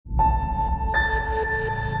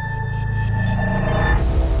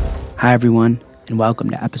Hi, everyone, and welcome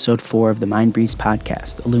to episode 4 of the Mindbreeze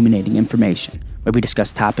podcast, Illuminating Information, where we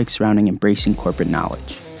discuss topics surrounding embracing corporate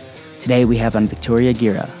knowledge. Today, we have on Victoria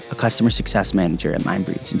Guerra, a customer success manager at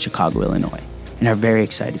Mindbreeze in Chicago, Illinois, and are very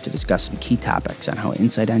excited to discuss some key topics on how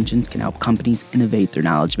insight engines can help companies innovate their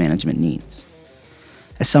knowledge management needs.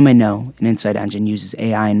 As some may know, an insight engine uses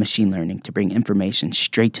AI and machine learning to bring information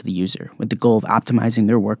straight to the user with the goal of optimizing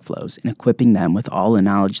their workflows and equipping them with all the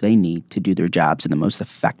knowledge they need to do their jobs in the most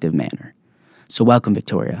effective manner. So welcome,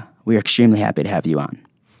 Victoria. We are extremely happy to have you on.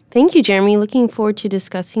 Thank you, Jeremy. Looking forward to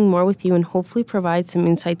discussing more with you and hopefully provide some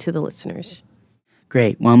insight to the listeners.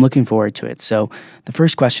 Great. Well, I'm looking forward to it. So the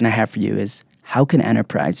first question I have for you is, how can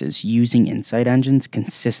enterprises using insight engines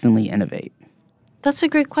consistently innovate? That's a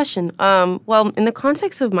great question. Well, in the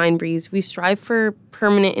context of Mindbreeze, we strive for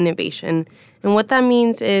permanent innovation. And what that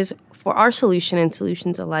means is, for our solution and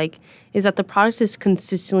solutions alike, is that the product is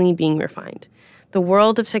consistently being refined. The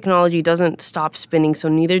world of technology doesn't stop spinning, so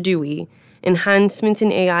neither do we. Enhancements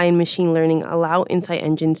in AI and machine learning allow insight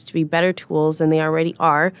engines to be better tools than they already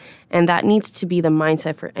are, and that needs to be the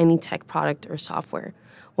mindset for any tech product or software.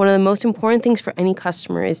 One of the most important things for any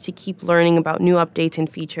customer is to keep learning about new updates and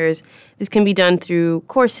features. This can be done through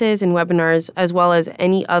courses and webinars, as well as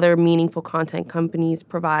any other meaningful content companies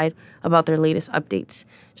provide about their latest updates.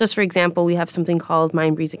 Just for example, we have something called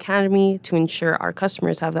Mindbreeze Academy to ensure our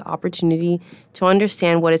customers have the opportunity to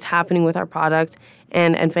understand what is happening with our product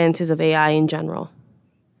and advances of AI in general.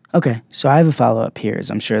 Okay, so I have a follow-up here, as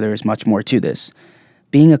I'm sure there is much more to this.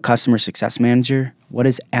 Being a customer success manager, what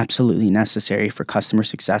is absolutely necessary for customer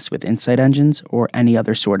success with insight engines or any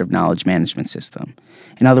other sort of knowledge management system?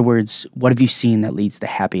 In other words, what have you seen that leads to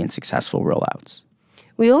happy and successful rollouts?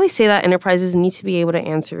 We always say that enterprises need to be able to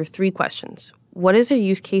answer 3 questions. What is their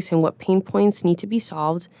use case and what pain points need to be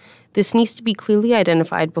solved? This needs to be clearly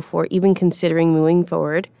identified before even considering moving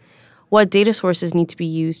forward. What data sources need to be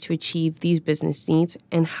used to achieve these business needs?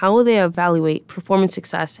 And how will they evaluate performance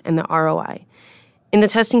success and the ROI? In the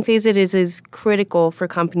testing phase, it is critical for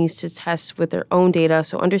companies to test with their own data,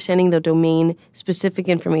 so understanding the domain-specific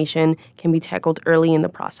information can be tackled early in the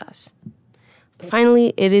process.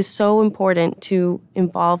 Finally, it is so important to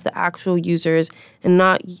involve the actual users and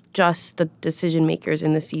not just the decision makers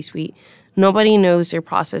in the C-suite. Nobody knows their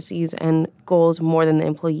processes and goals more than the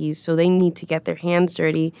employees, so they need to get their hands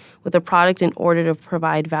dirty with the product in order to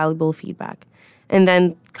provide valuable feedback. And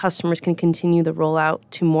then customers can continue the rollout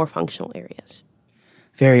to more functional areas.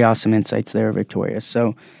 Very awesome insights there, Victoria.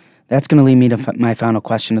 So that's going to lead me to my final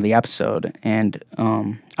question of the episode. And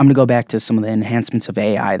I'm going to go back to some of the enhancements of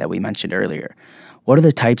AI that we mentioned earlier. What are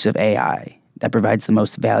the types of AI that provides the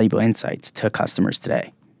most valuable insights to customers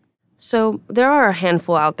today? So there are a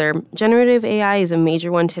handful out there. Generative AI is a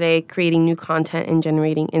major one today, creating new content and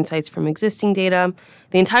generating insights from existing data.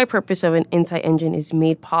 The entire purpose of an insight engine is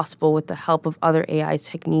made possible with the help of other AI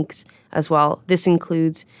techniques as well. This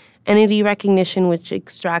includes entity recognition, which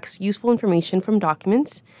extracts useful information from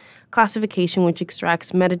documents, classification, which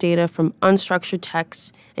extracts metadata from unstructured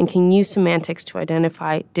text and can use semantics to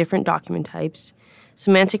identify different document types,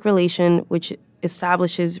 semantic relation, which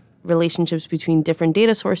establishes relationships between different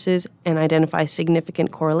data sources and identifies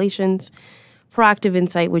significant correlations, proactive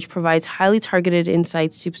insight, which provides highly targeted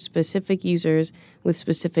insights to specific users with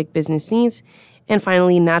specific business needs, and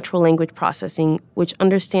finally, natural language processing, which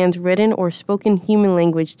understands written or spoken human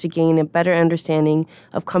language to gain a better understanding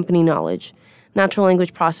of company knowledge. Natural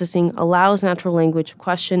language processing allows natural language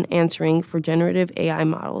question answering for generative AI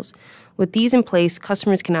models. With these in place,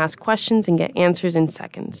 customers can ask questions and get answers in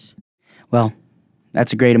seconds. Well,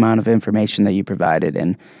 that's a great amount of information that you provided,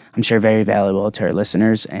 and I'm sure very valuable to our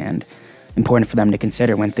listeners and important for them to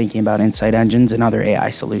consider when thinking about insight engines and other AI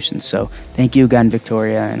solutions. So thank you again,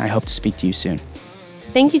 Victoria, and I hope to speak to you soon.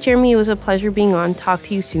 Thank you, Jeremy. It was a pleasure being on. Talk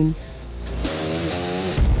to you soon.